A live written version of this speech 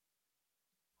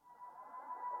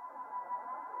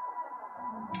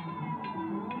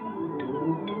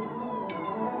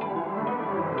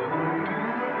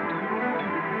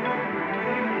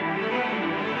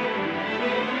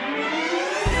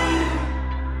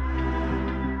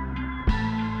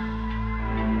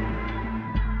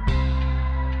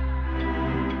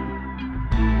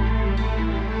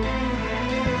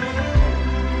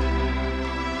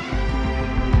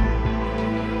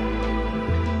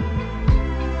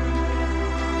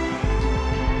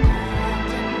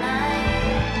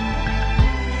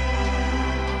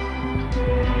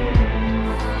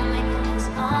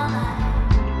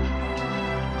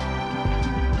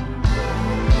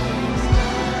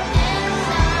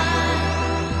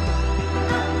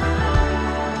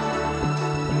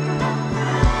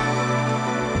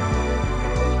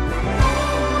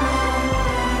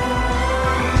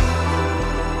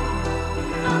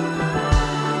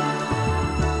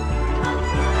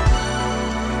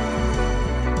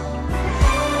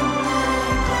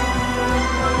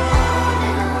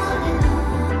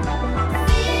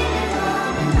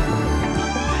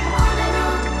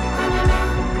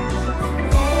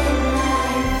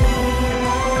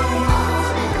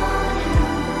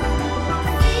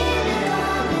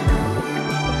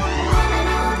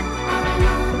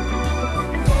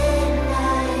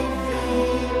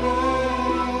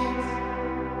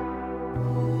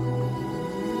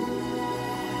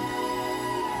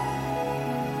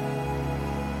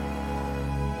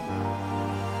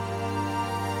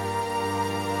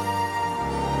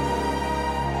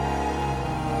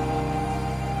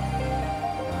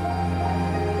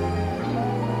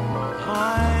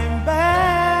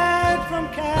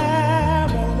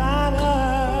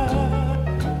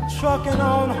walking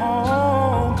on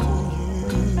home to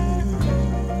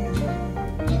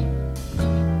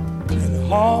you,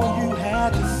 and all you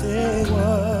had to say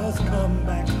was come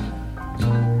back,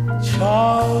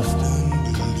 Charleston.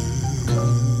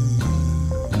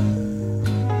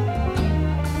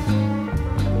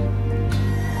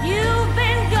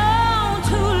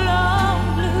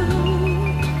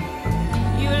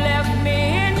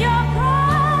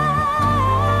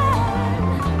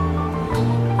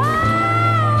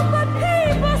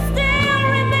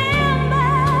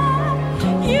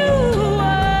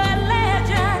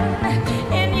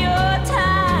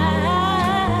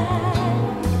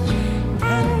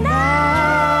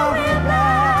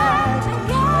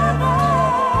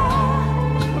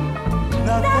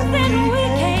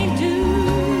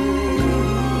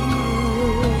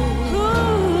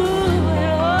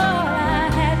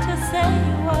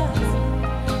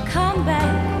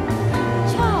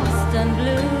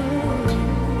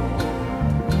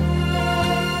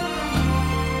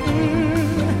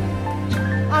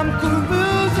 I'm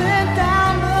cruising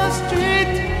down the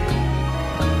street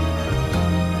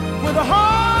with a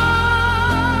heart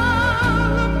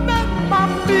at my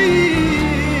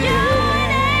feet. You're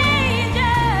an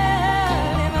angel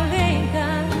in a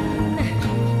Lincoln.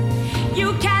 You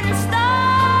can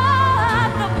stop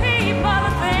the people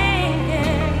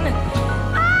thinking,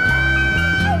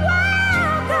 oh,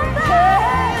 welcome back.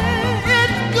 Hey,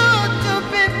 it's good to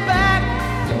be back,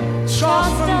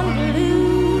 Charleston Blue.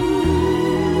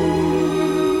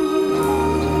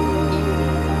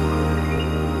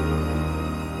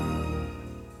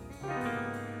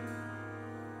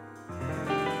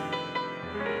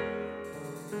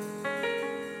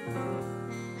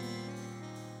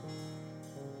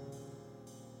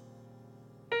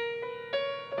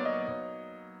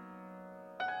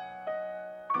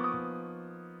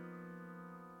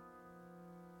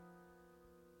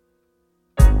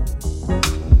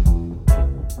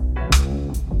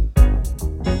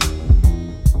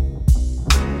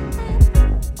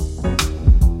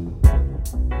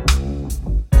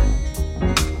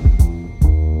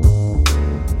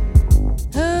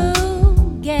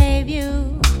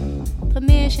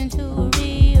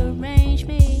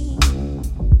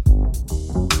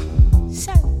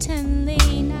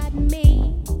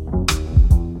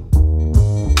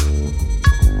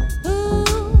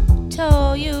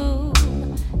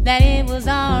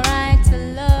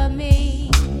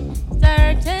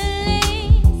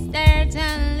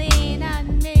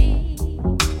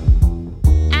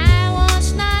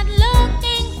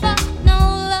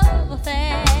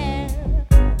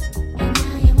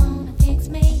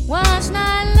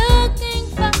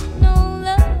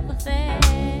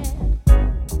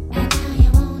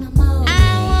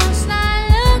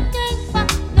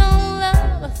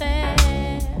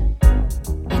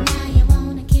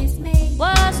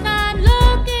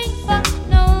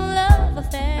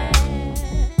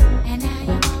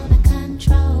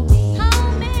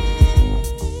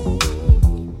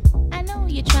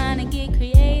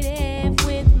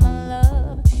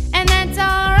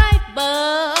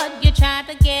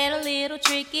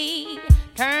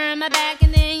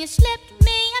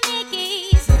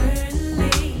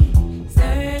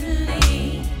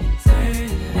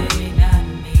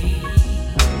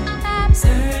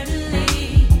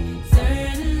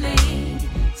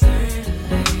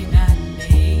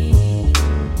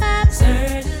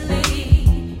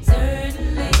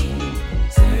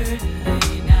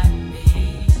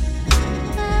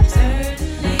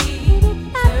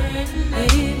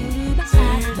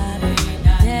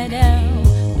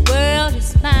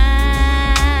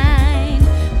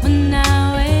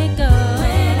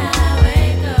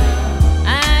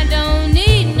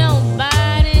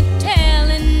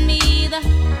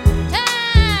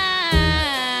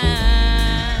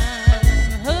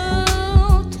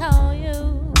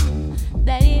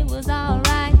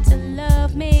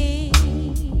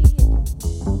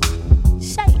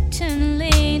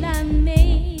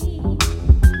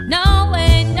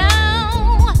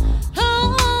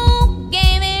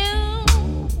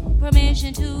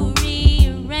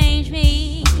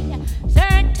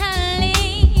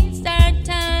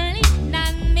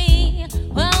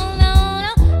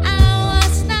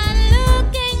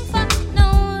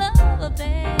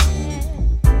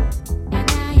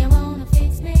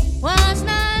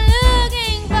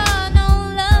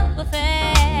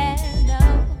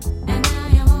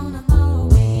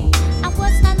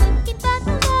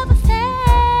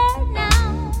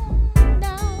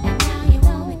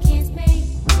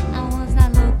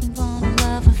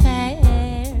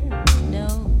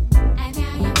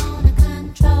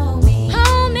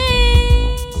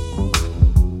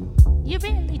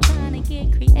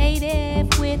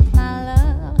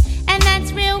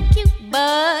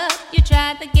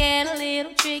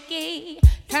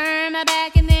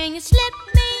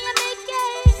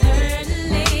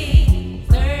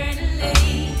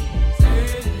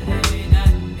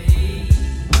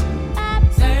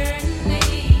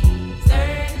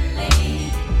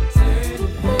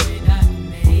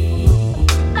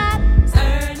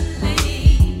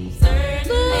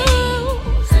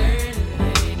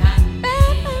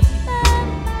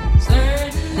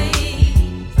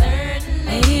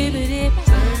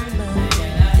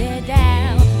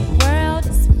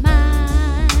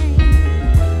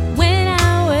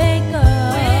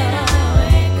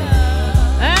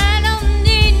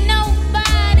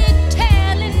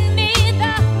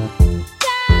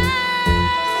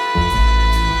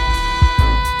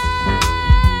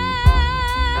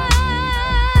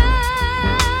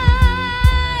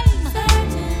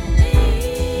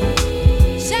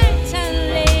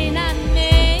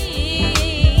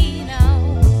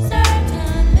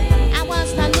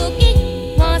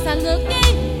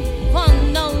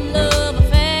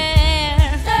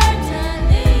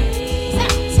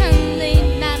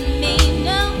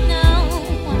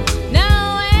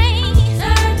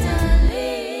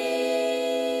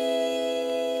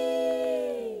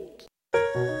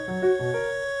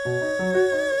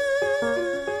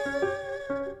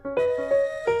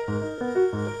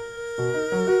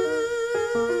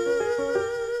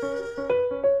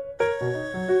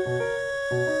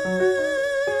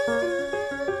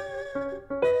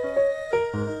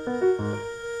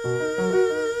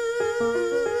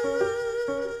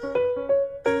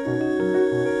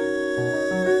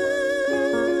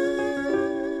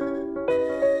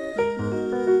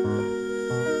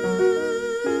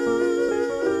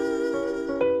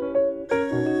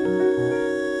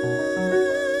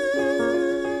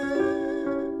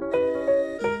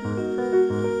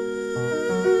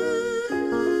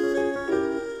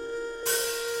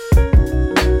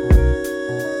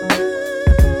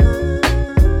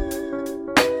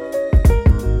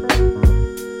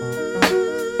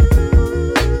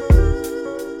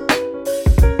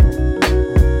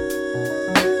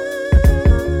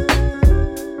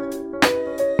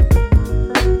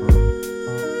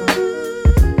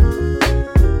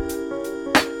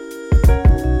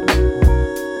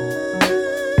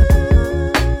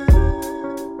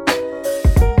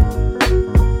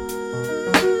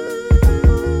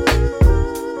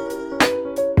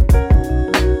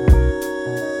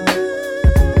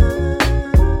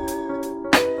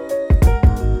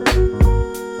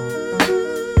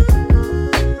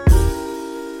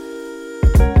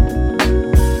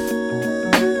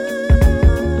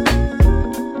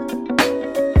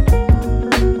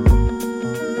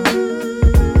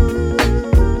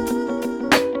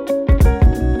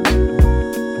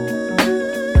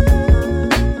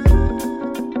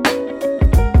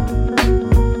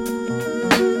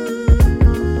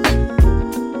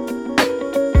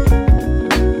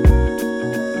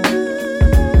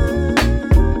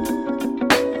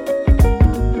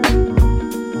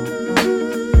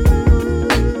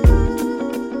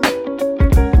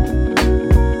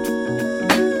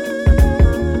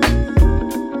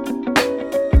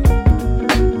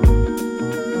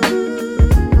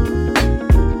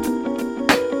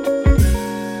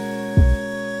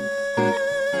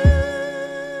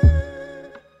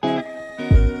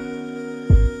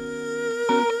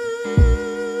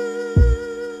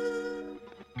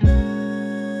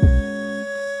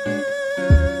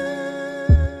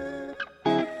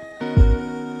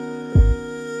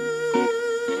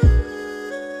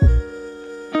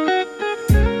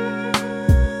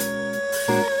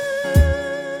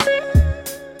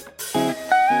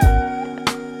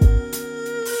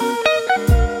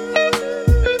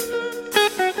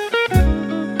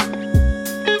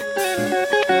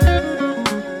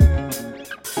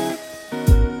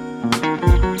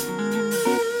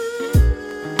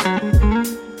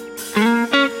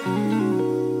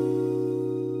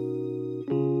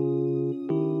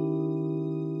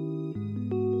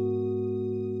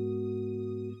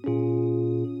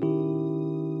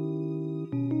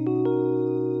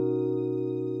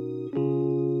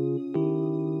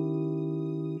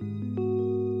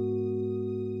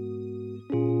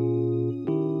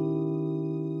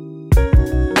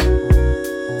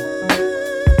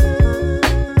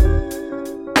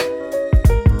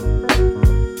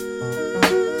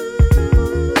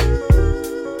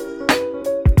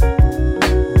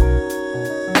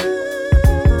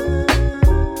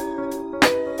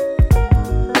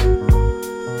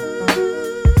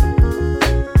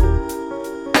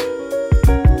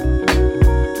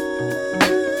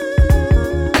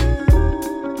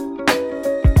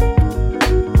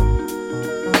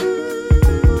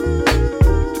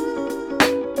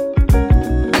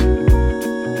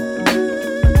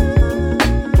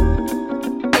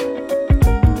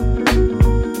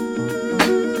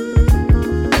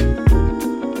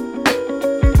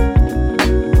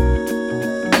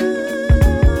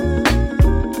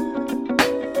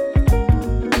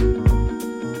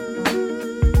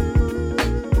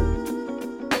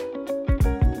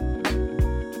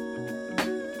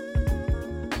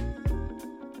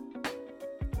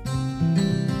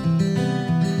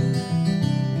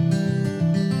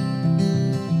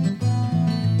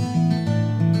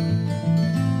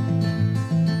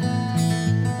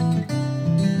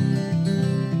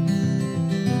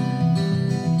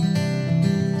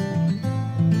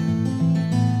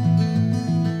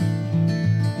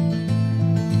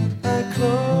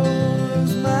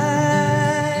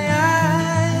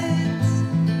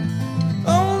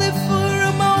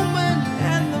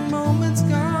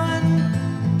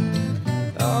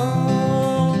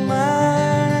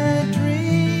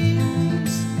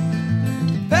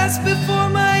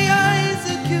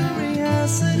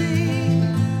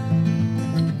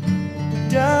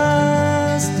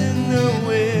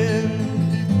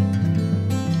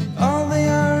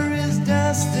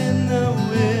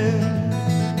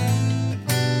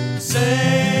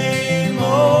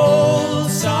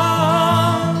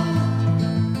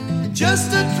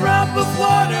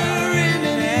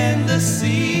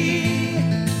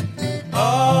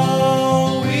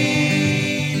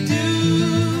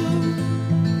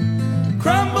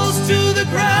 the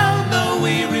ground, though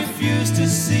we refuse to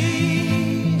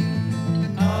see.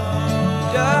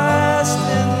 Dust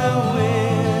in the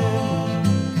wind.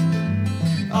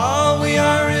 All we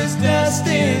are is dust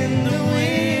in the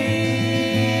wind.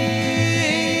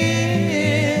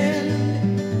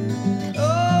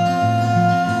 Oh.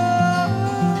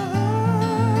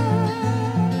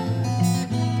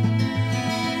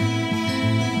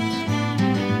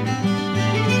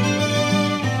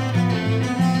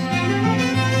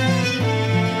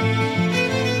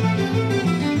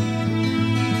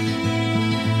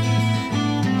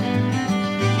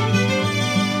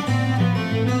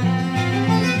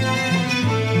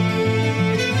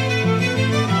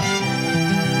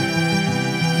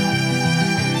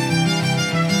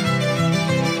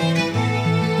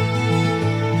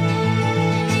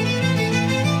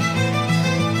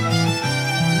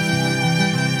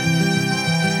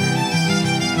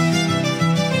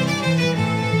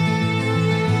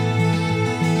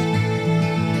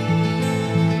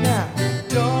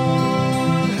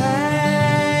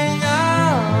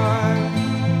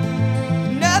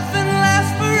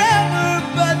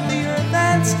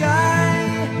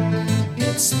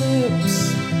 Slips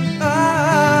away,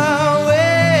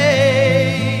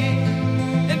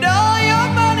 and all your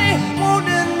money won't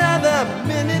another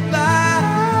minute buy.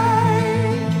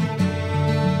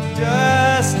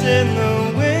 Dust in the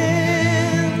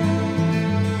wind.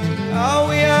 All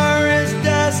we are is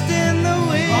dust in the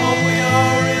wind. All we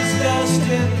are is dust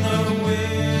in the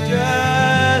wind.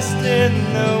 Dust in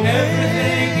the wind.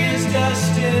 Everything is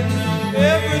dust in the wind.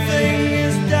 Everything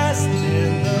is dust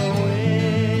in the wind.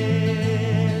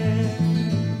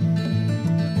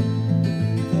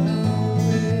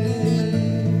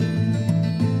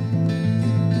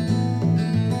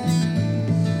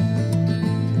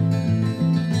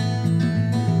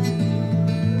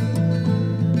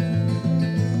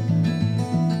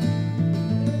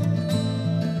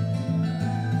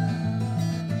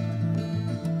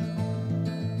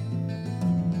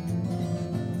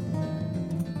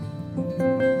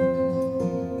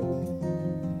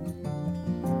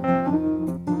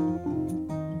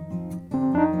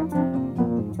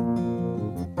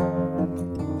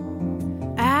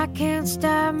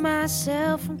 Stop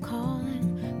myself from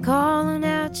calling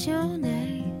out your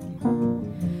name.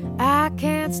 I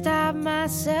can't stop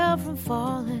myself from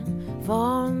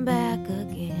falling back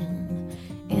again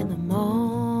in the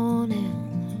morning.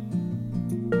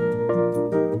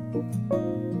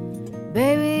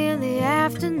 Baby, in the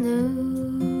afternoon,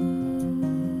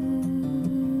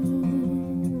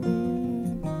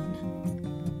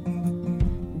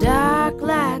 dark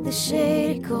like the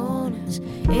shady corners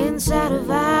inside of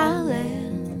our land.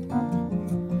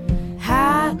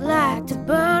 Hot like to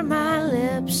burn my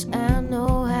lips. I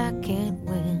know I can't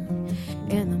win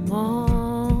in the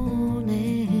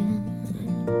morning.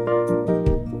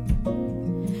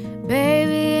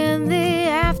 Baby, in the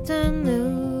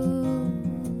afternoon,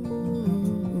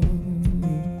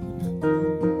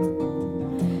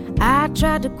 I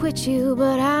tried to quit you,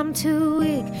 but I'm too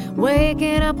weak.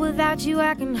 Waking up without you,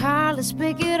 I can hardly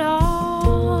speak at all.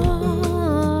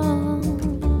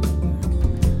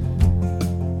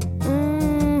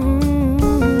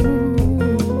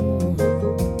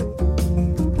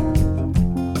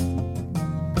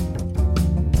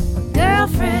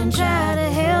 Try to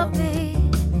help me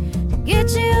to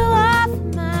get you off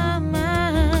my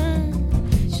mind.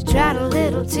 She tried a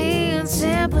little tea and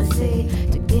sympathy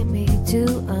to get me to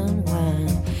unwind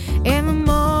in the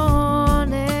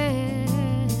morning.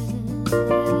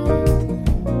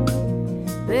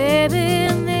 Baby,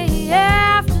 in the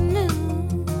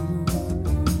afternoon,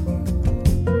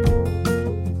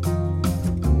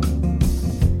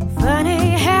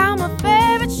 funny how my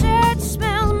favorite shirt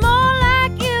smells more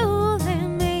like you.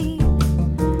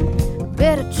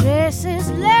 Better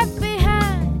traces left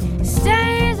behind,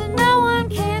 stains that no one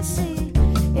can see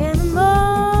in the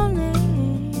morning.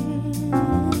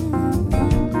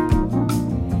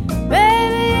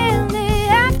 Baby, in the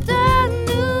afternoon,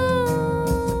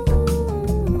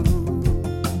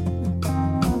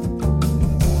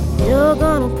 you're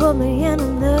gonna put me in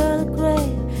another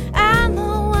grave. I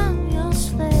know I'm your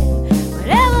slave,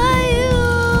 whatever you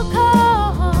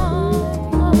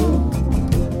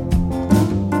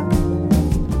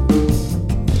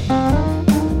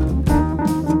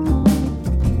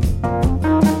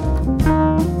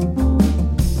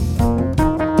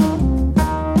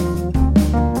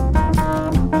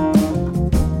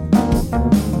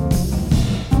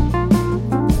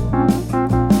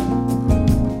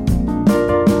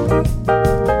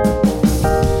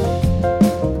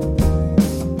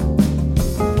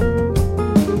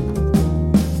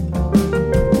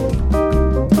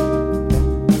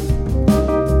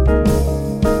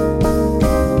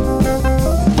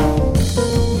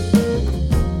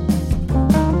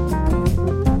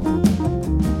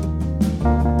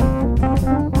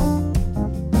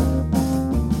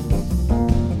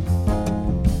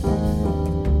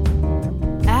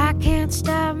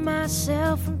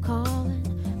myself from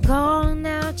calling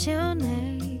out your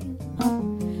name.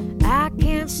 I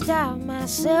can't stop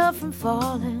myself from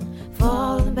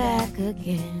falling back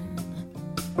again.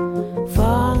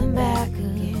 Falling back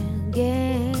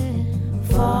again,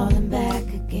 falling back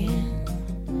again,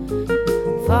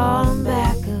 falling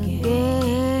back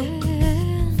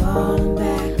again, falling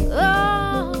back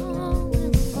again,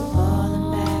 falling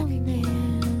back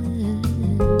again,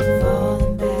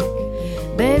 falling back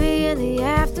again, baby in the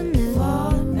afternoon,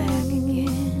 falling back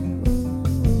again,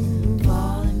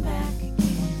 falling back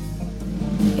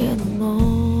again, in the morning.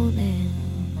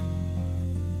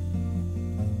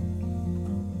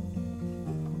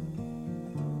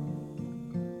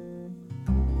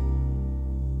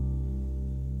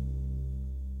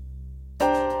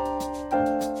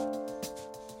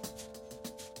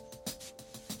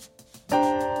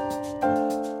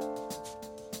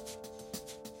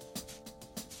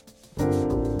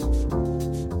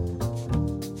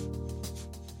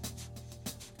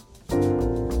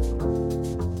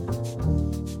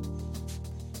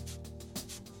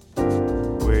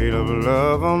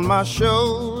 Love on my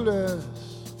shoulders.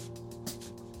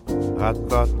 I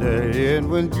thought that it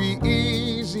would be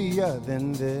easier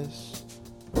than this.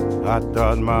 I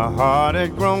thought my heart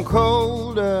had grown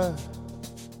colder,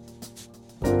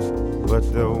 but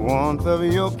the warmth of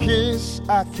your kiss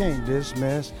I can't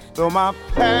dismiss. Though my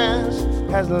past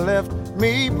has left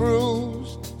me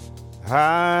bruised,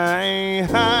 I ain't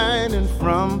hiding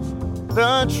from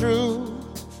the truth.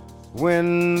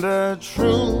 When the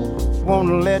truth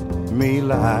won't let me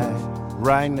lie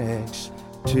right next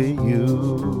to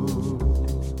you.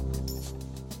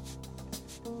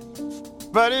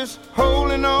 But it's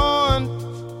holding on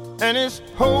and it's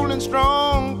holding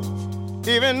strong.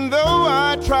 Even though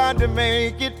I tried to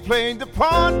make it, played the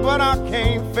part, but I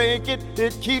can't fake it.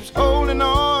 It keeps holding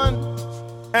on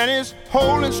and it's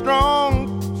holding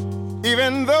strong.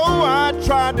 Even though I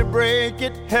tried to break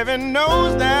it, heaven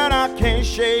knows that I can't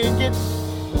shake it.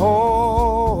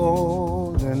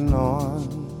 Holding on,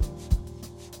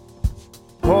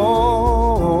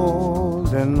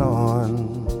 holding on,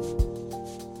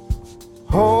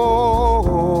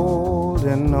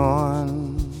 holding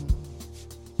on,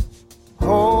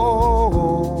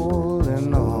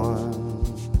 holding on.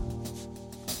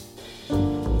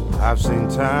 I've seen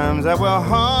times that were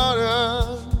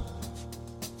harder.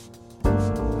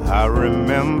 I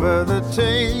remember the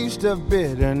taste of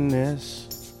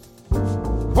bitterness.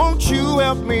 Won't you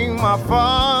help me, my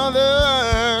Father?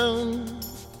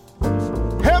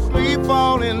 Help me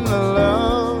fall in the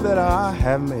love that I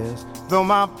have missed. Though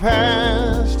my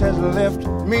past has left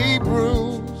me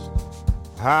bruised,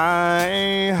 I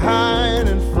ain't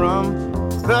hiding from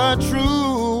the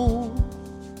truth.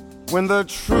 When the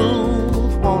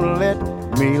truth won't let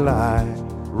me lie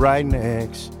right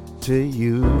next to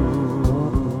you.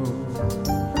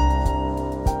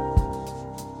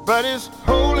 But it's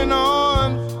holding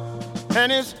on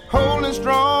and it's holding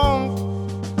strong.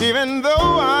 Even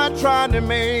though I tried to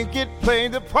make it, play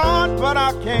the part, but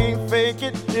I can't fake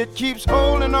it. It keeps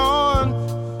holding on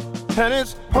and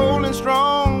it's holding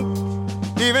strong.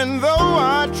 Even though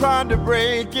I tried to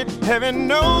break it, heaven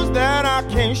knows that I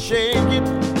can't shake it.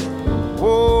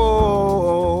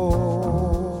 Whoa,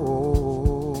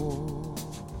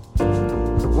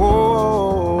 whoa.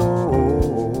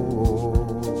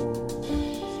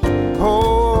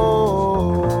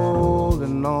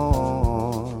 Holding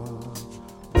on,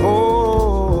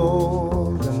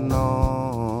 holding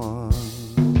on.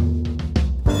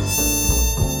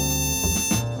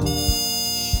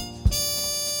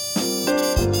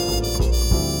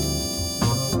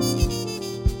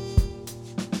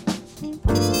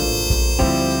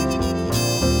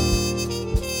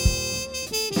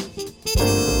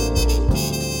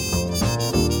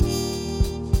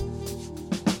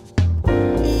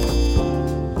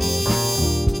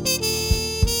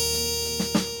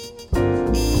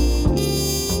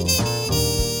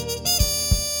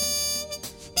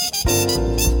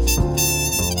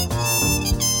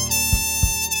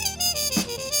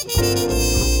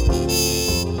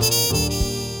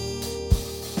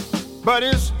 But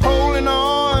it's holding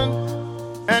on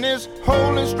and it's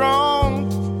holding strong.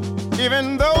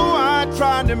 Even though I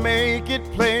tried to make it,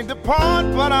 played the part,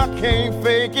 but I can't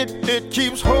fake it. It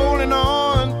keeps holding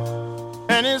on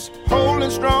and it's holding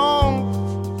strong.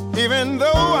 Even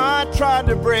though I tried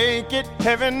to break it,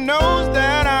 heaven knows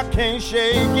that I can't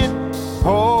shake it.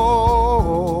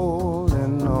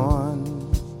 Holding on,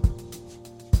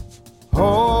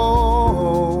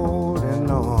 holding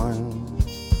on.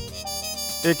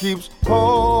 It keeps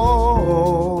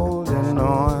holding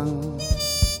on.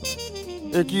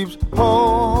 It keeps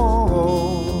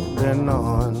holding holding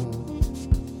on.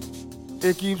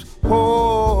 It keeps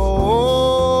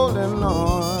holding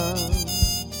on,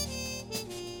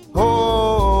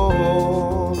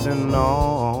 holding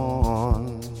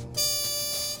on,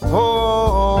 holding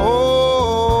on,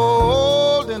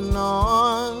 holding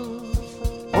on,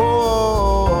 holding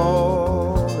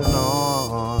on, holding on.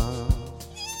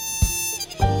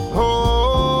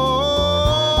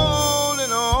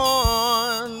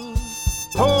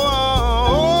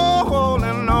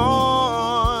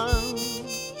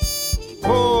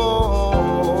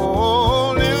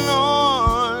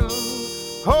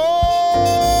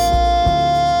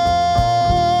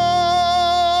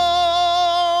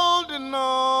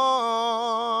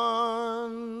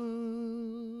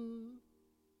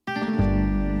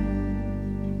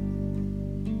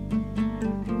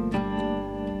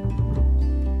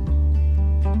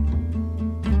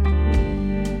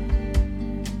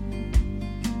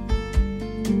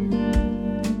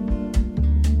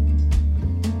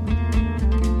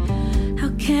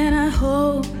 Can I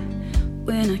hope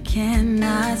when I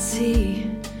cannot see?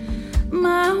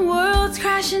 My world's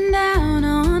crashing down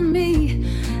on me.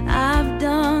 I've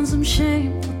done some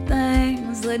shameful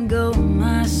things, let go of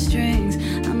my strings.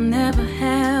 I'll never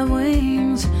have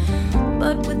wings,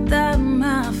 but without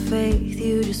my faith,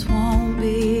 you just won't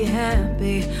be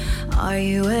happy. Are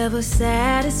you ever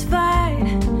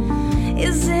satisfied?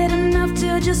 Is it enough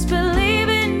to just believe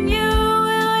in you?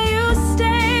 Will you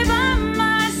stay by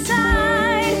my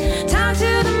side? Talk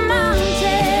to the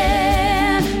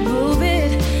mountain, move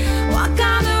it. Walk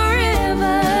on the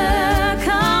river,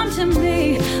 come to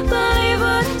me. Believe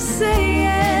what I'm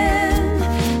saying.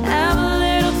 Have a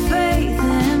little faith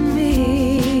in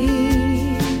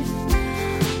me.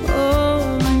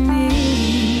 Only me.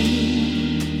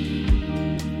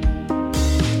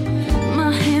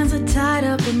 My hands are tied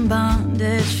up in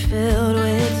bondage, filled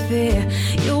with fear.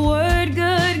 Your word,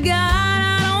 good God,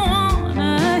 I don't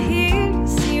wanna hear.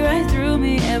 See right through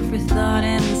me, every thought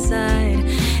inside,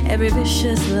 every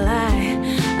vicious lie.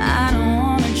 I don't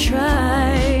wanna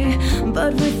try,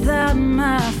 but without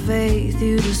my faith,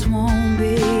 you just won't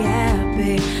be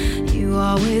happy. You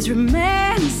always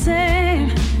remain the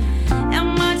same.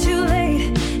 Am I too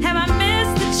late? Have I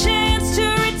missed the chance to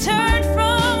return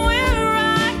from where I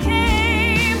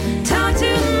came? Talk to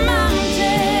the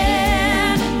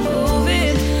mountain, move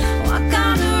it. Walk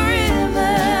on the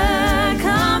river,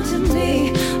 come to me.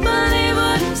 Believe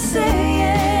what I'm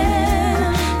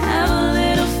saying. Have a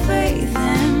little faith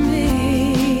in me.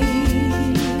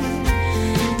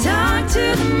 Talk to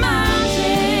the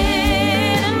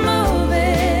mountain and move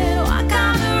it. Walk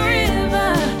on the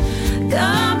river,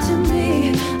 come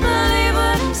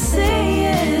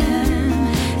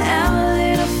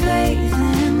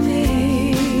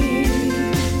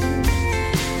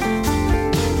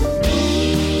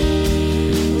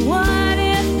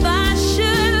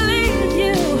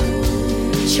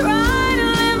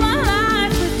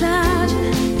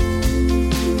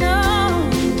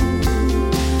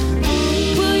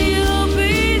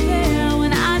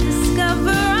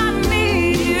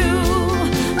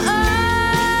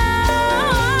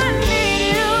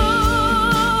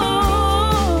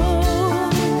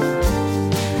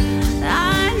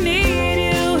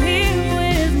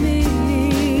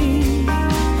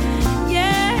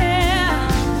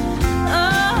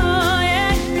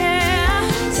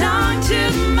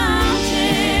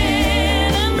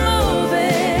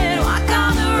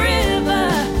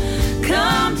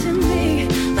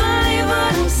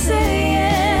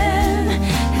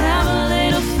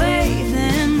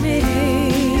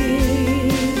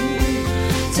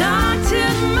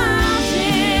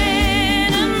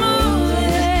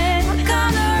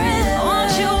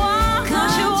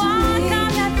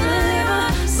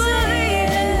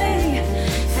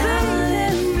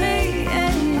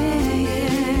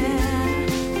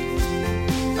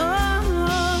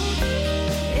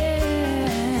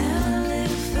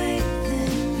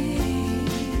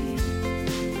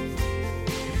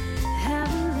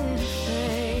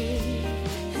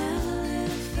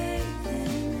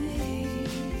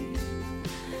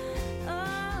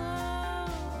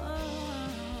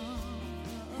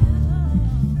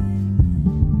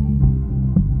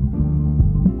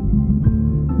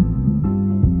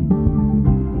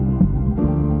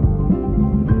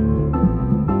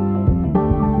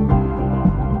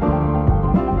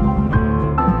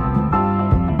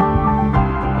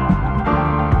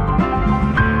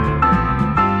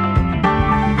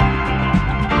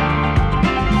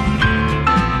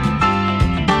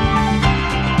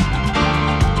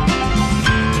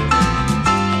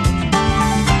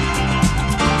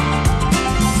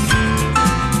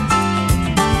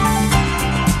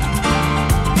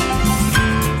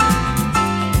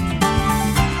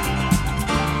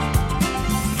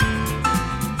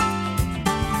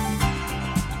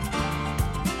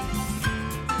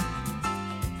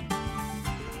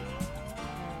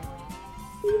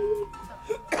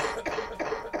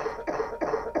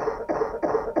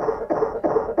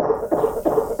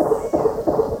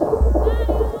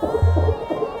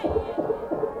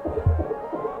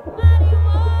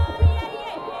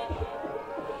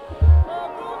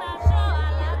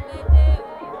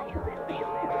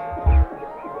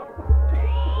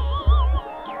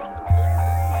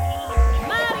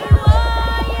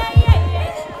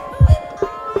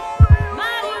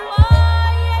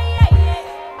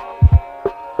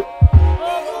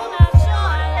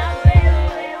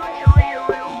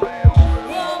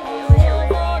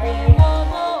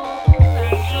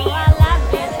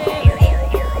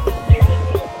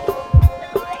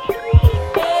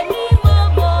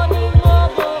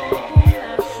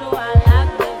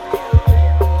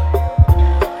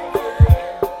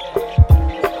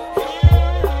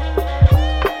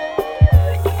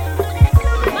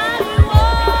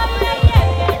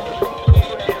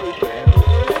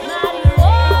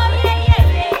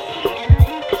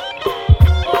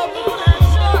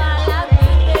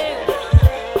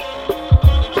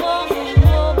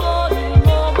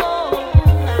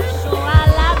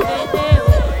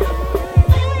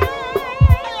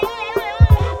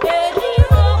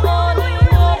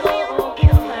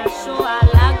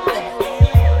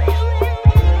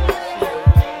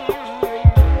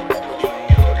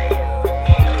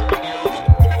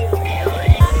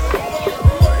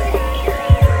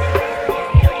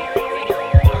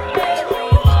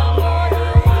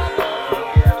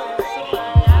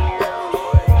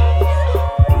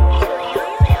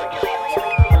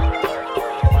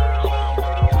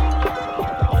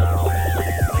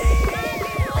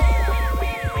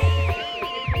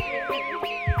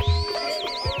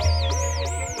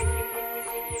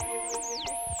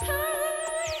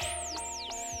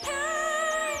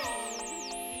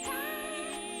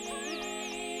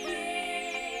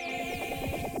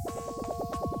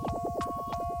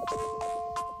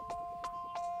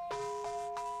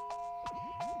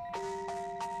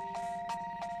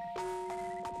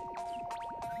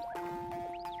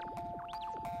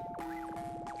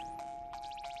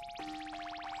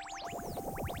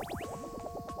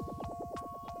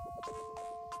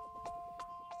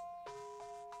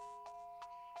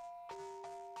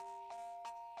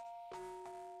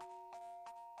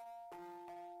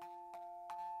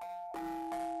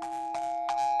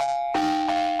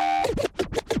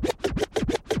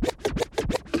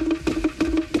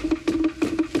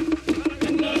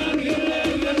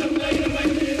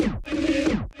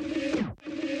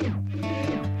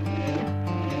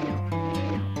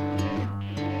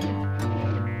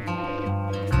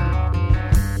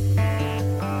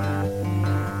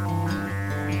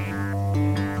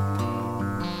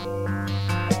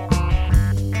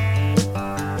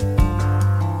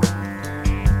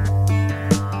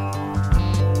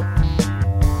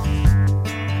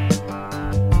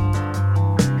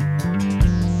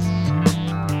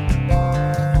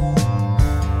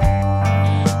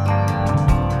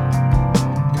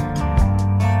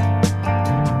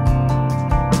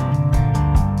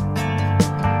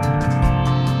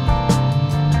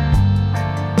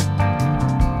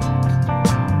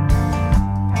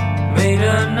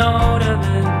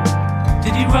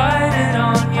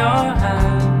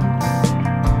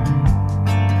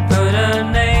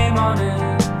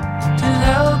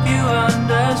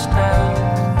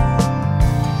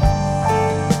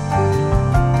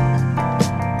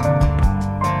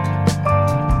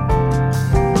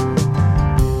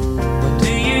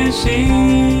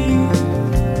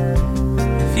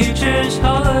the future's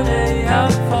holiday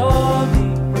out for me.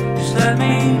 Just let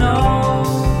me know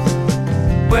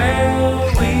where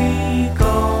we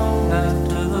go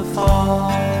after the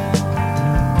fall.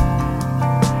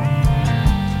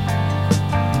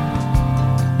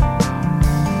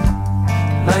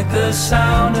 Like the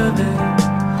sound of it,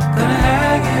 gonna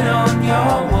hang it on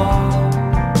your wall.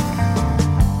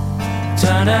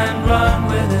 Turn and run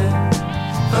with it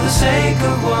for the sake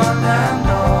of one and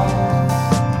all.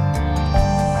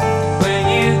 When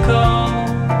you go,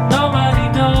 nobody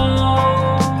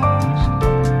knows.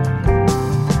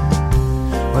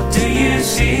 What do you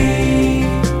see?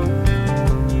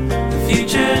 The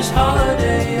future's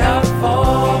holiday out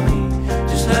for me.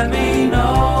 Just let me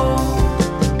know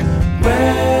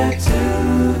where to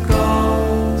go,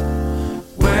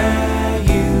 where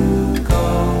you go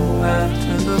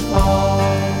after the fall.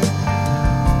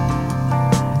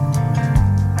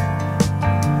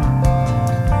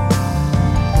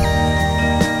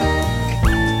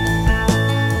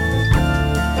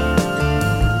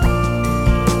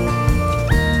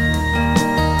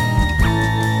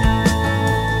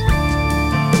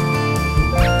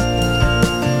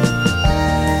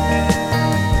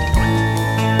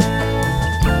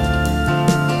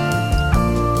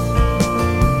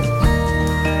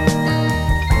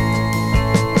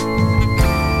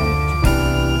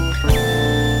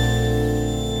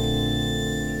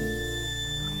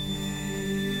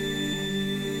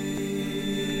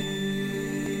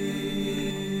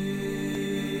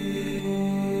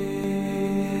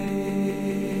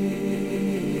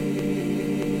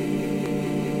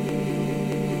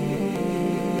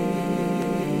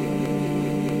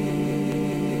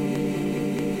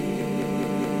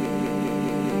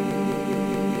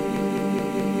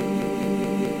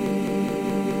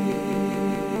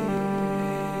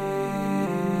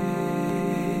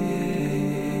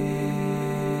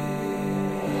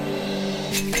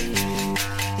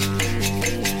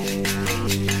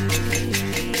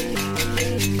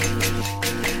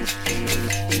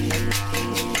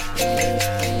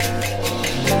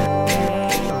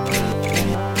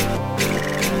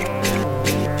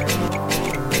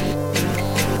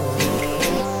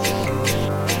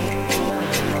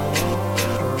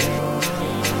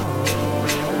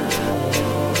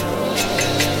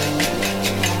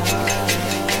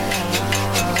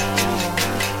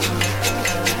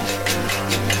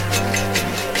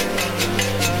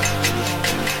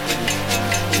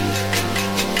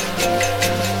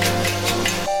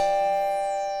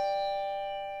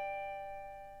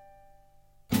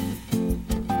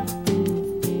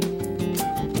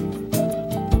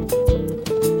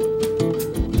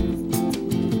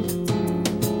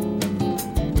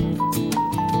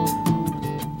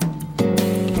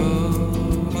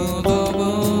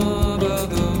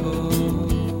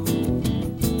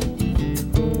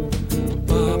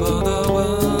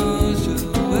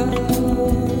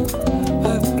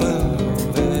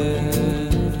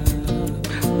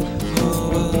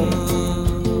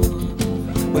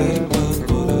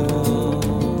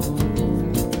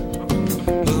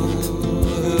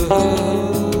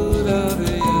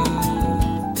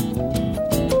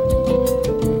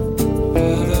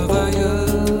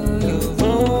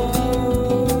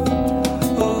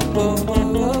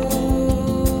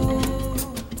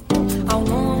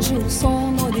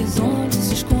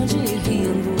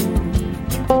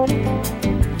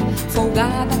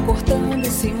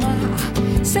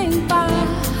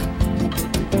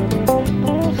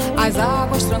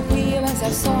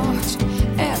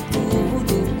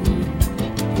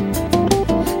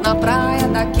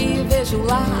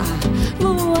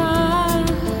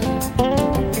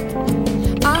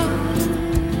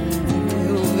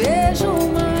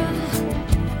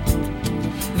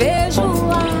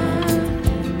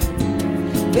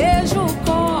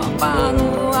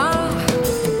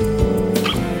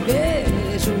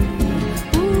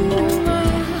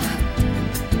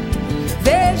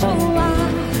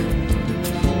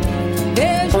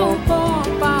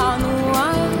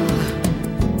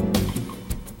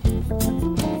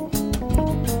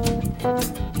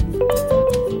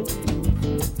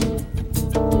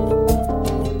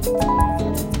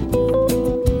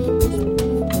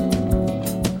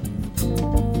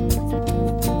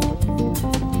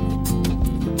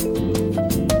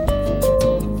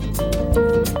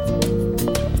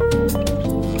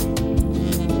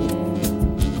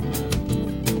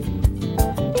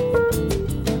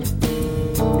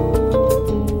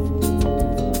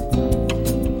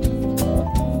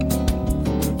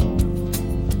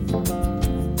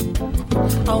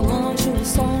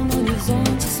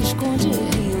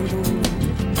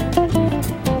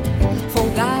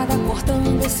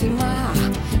 cortando esse mar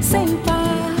sem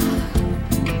par.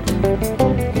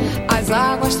 As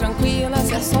águas tranquilas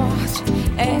e a sorte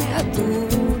é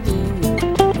tudo.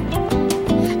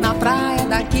 Na praia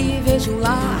daqui vejo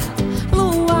lá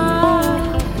luar.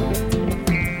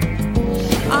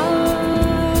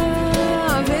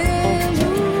 Vejo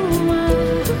o mar,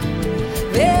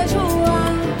 vejo o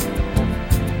ar,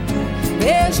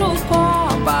 vejo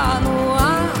copa no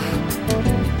ar.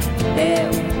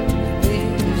 Eu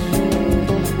vejo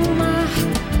o mar,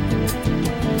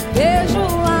 vejo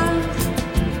o ar,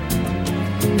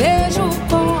 vejo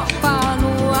copa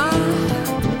no ar.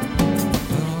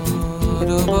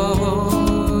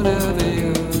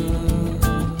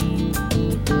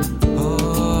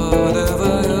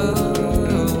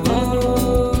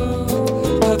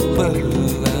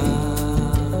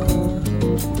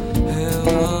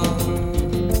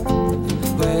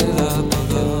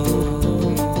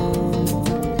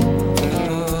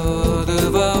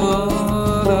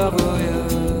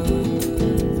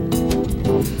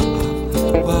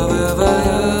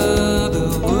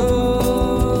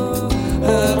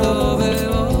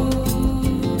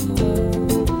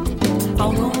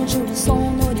 Ao longe o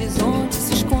som no horizonte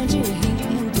se esconde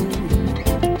rindo,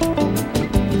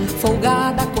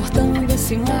 folgada cortando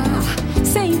esse mar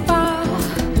sem par.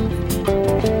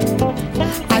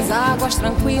 As águas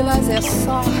tranquilas é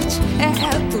sorte, é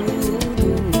tudo.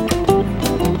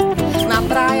 Na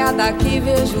praia daqui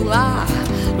vejo lá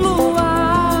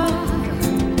luar.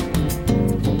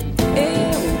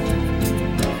 Eu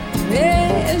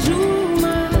vejo o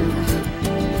mar,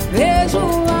 vejo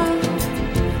o ar,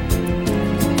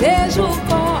 vejo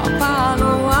copa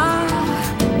no ar.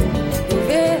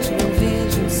 Eu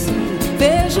vejo sim,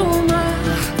 vejo o mar,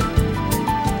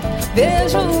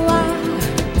 vejo o ar,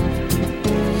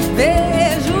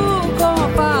 vejo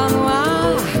copa no ar.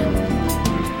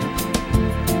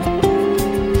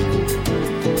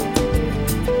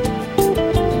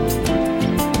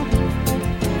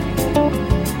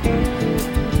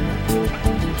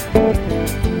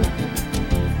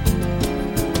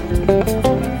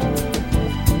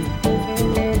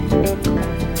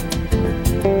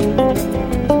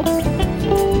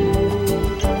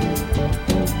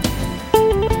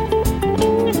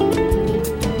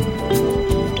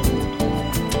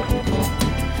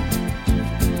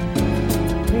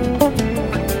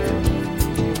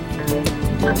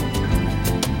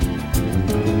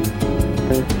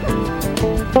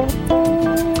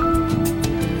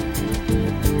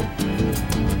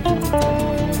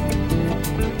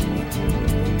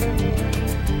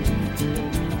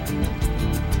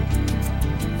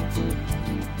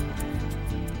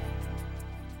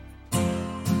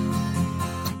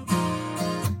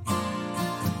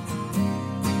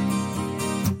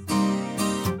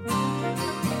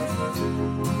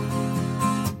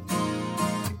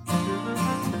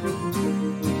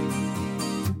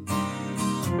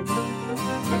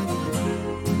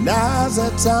 Now's the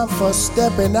time for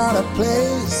stepping out of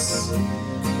place.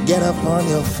 Get up on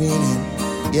your feet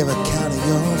and give account of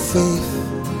your faith.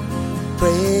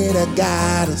 Pray to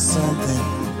God or something,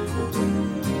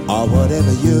 or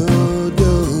whatever you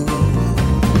do.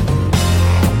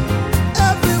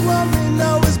 Everyone we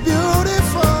know is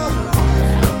beautiful.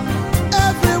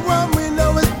 Everyone we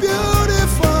know is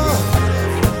beautiful.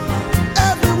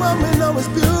 Everyone we know is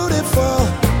beautiful.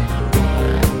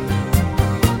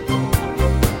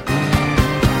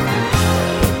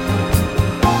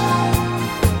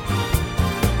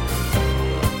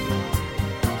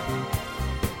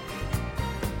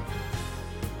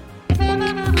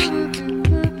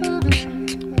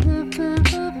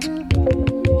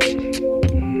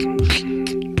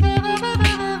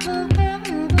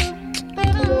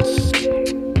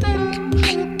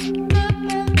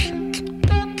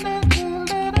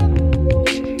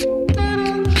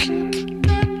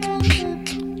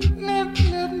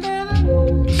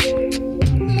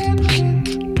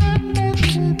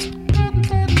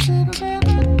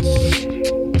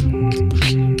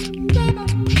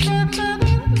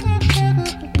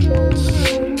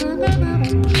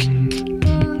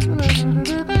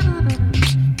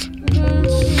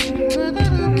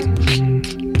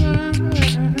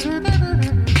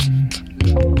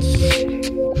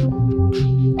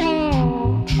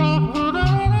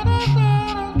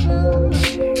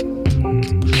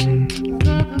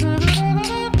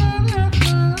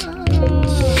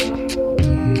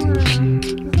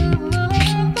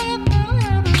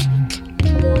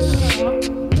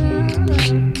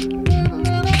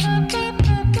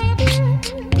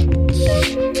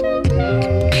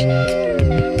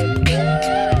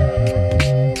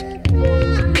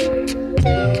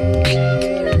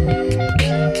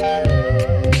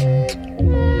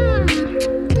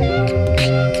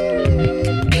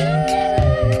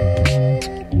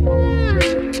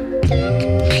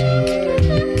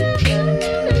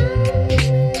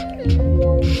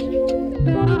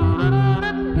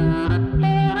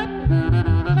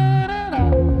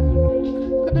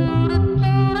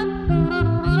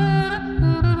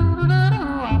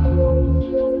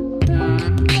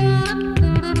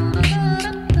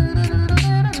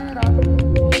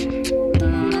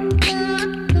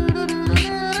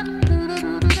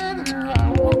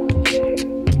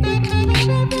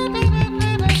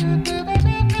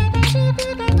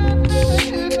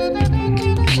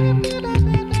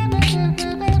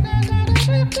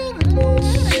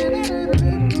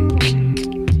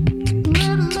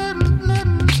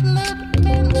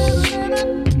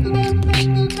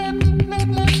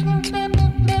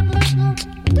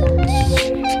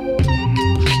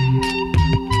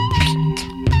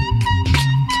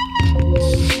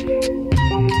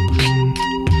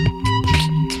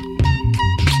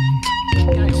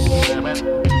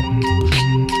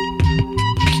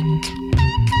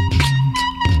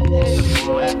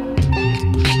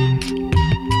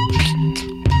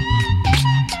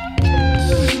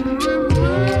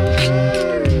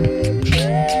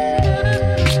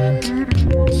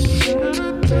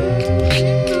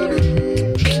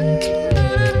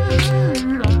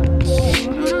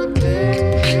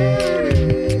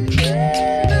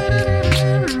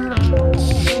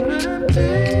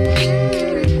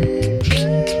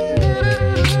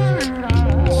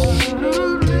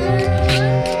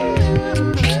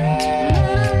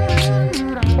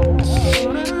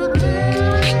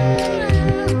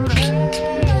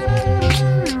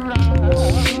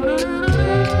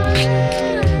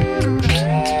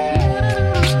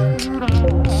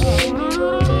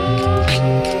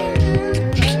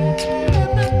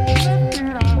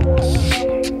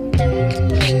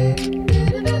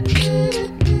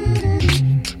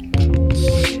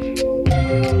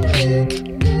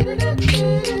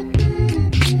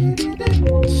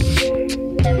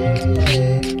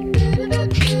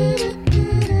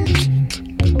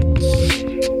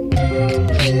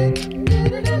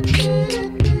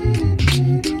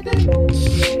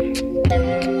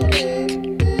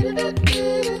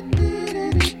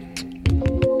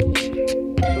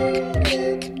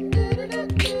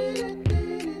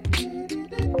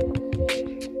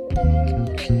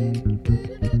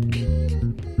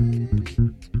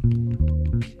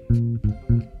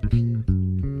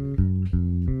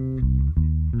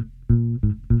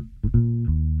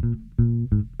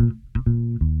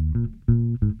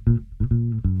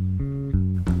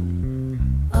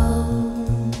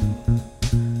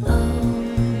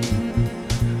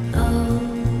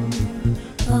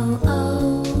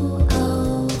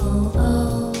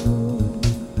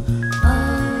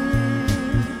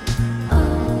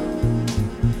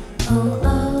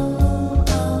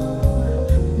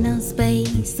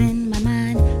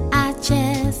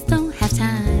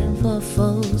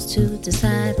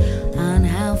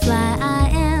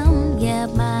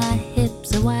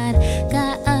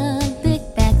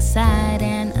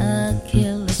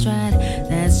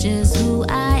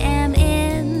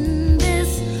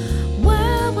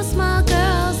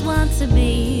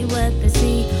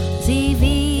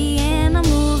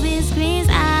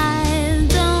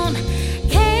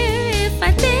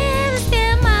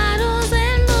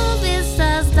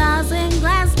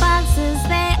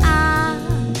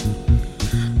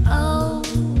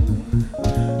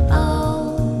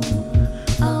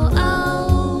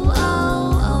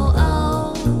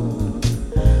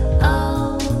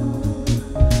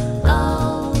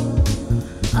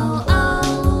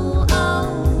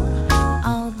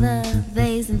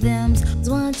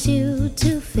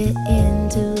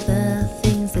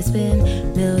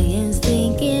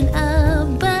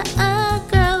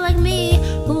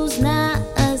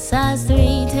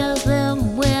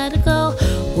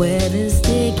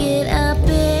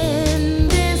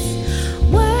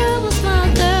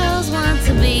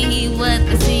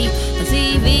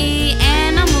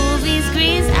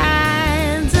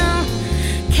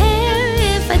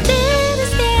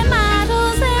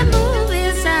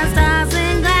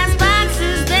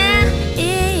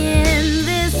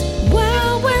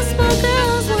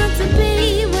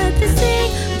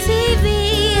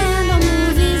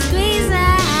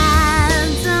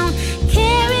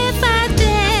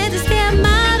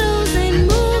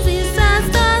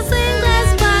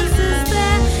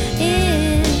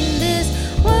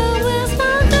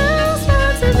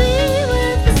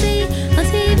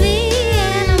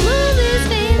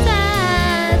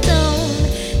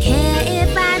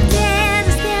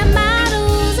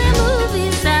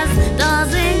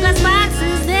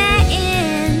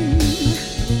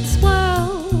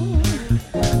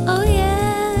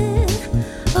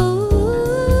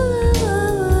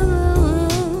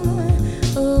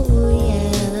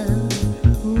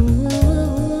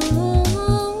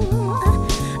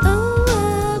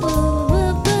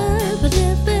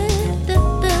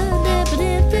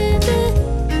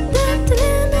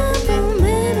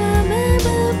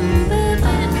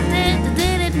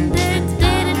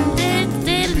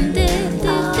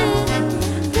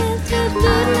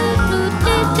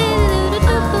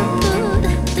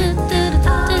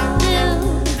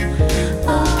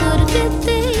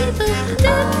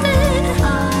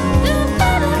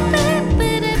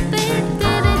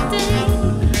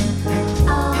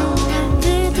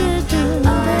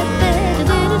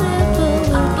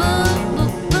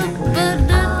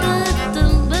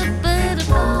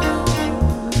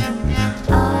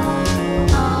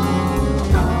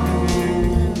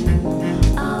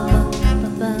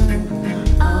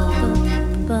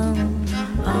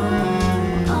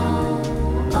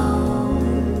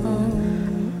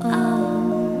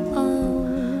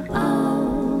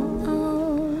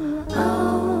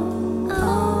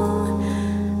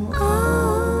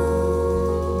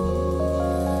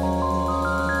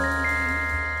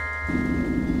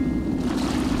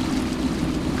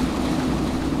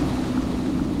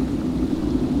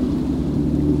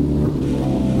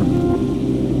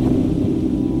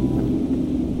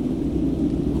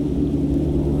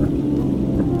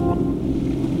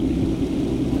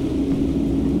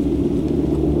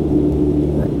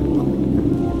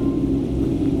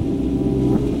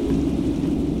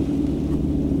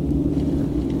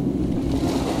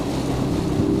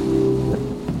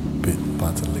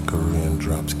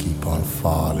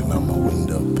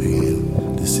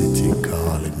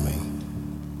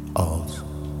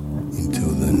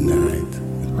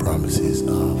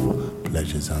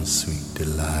 pleasures and sweet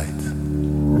delight.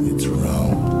 It's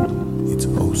wrong, it's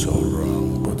oh so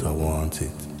wrong, but I want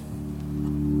it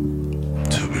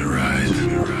to be right.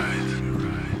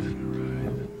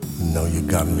 Now you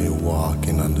got me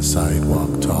walking on the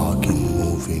sidewalk, talking,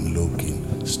 moving,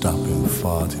 looking, stopping,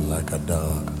 farting like a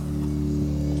dog,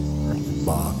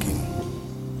 barking.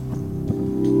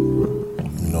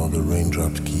 You know the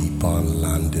raindrops keep on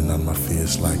landing on my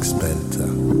face like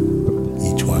spelter,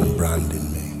 each one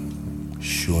branding me,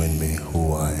 showing me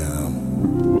who I am.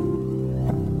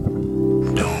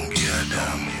 Don't give a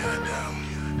damn.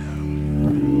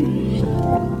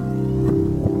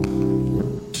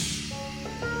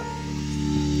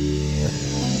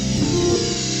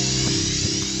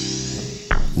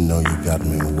 Know you got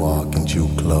me walking through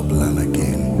clubland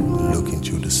again, looking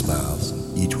through the smiles,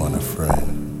 each one a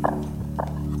friend.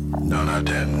 None of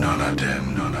them, none of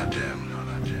them, none of them, none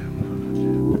of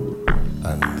them.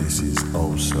 And this is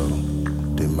also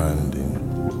demanding.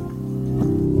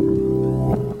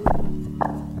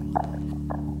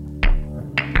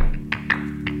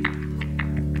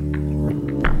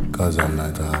 Cause I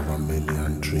like to have a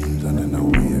million dreams and then I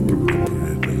wake, I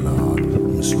pray the Lord,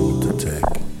 I'm slow to take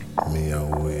me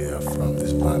away from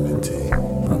this vanity,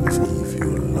 from this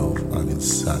evil love and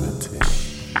insanity.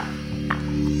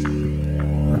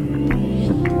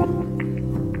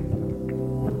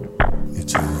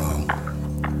 It's a wrong,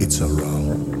 it's a wrong,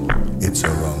 it's a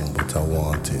wrong, but I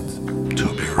want it to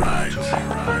be right.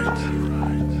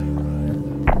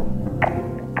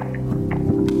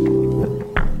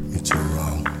 It's a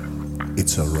wrong,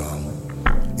 it's a wrong,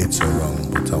 it's a wrong,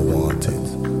 but I want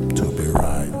it to be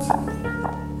right.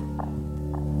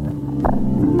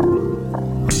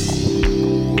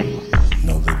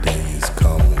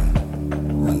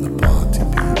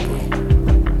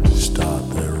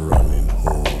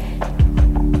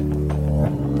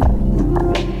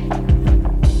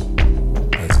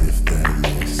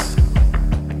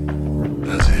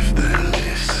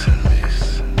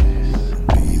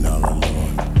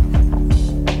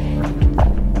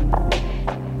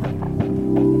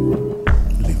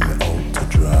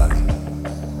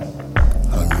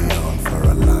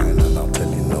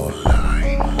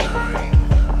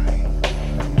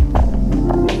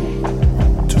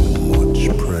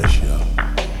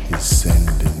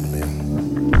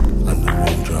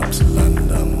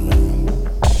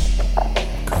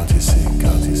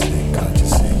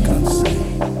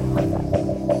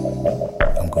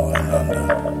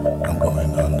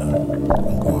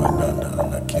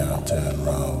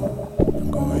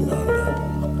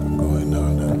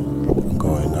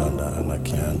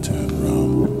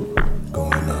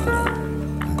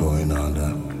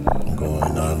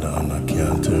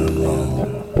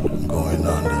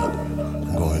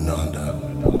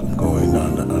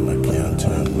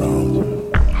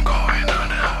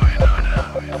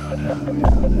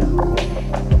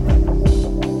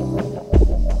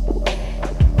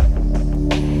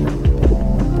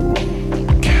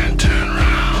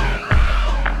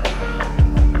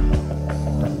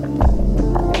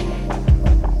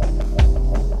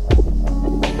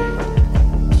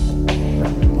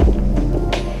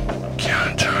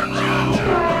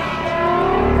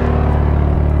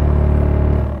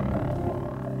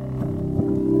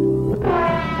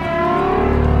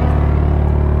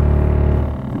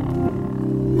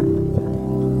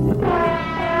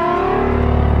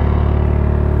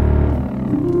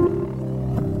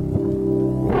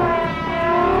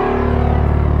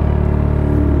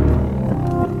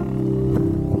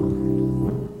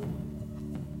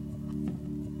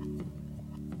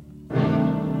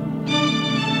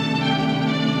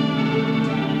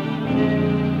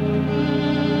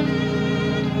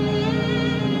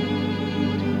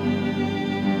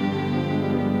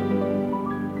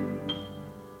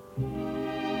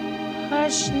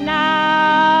 Hush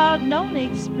now, don't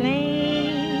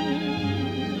explain.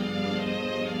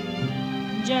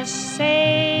 Just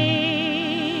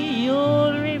say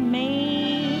you'll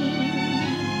remain.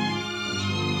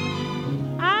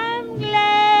 I'm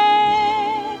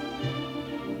glad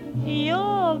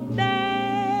you're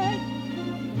back.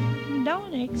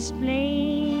 Don't explain.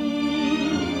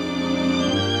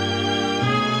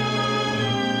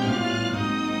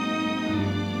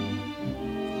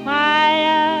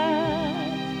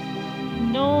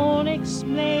 Don't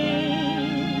explain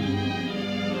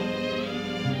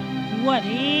what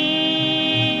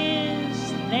is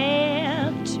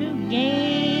there to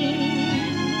gain.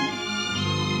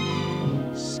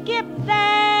 Skip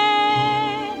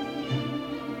that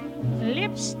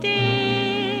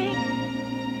lipstick.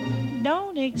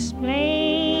 Don't explain.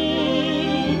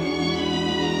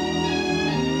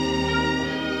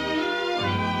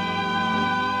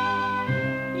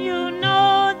 You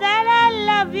know that I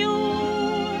love you.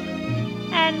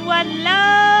 And what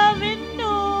love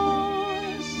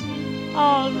endures,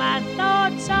 all my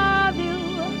thoughts of you,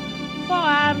 for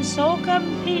I'm so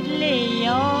completely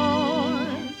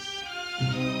yours.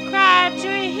 cry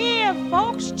to hear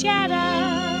folks chatter,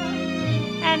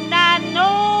 and I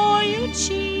know you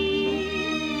cheat.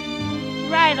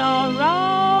 Right or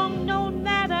wrong, no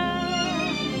matter,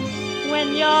 when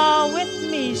you're with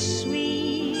me,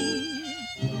 sweet.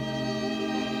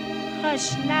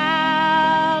 Hush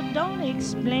now, don't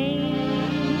explain.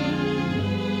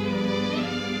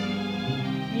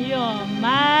 You're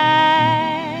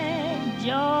my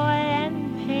joy and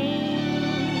pain,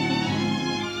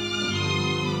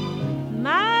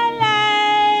 my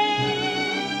life's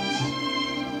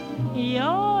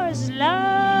yours,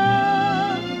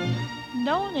 love,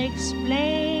 don't explain.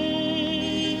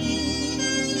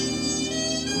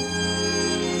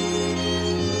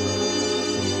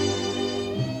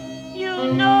 You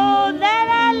know that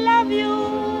I love you,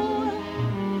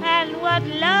 and what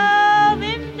love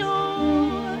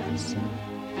endures,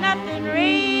 nothing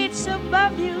rates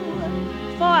above you,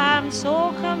 for I'm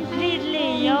so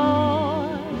completely yours.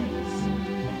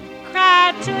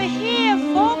 Cry to hear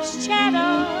folks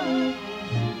chatter,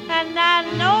 and I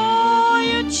know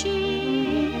you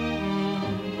cheat.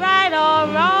 Right or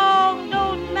wrong,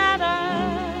 don't matter,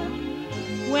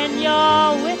 when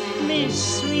you're with me,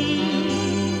 sweet.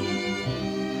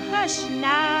 Hush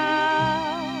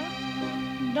now,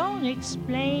 don't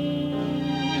explain.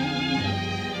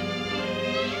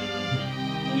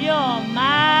 You're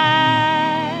my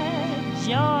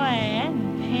joy and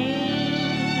pain,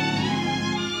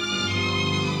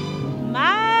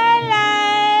 my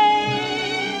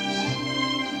life's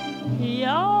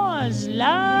yours,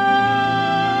 love,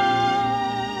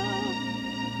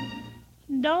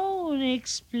 don't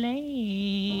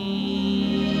explain.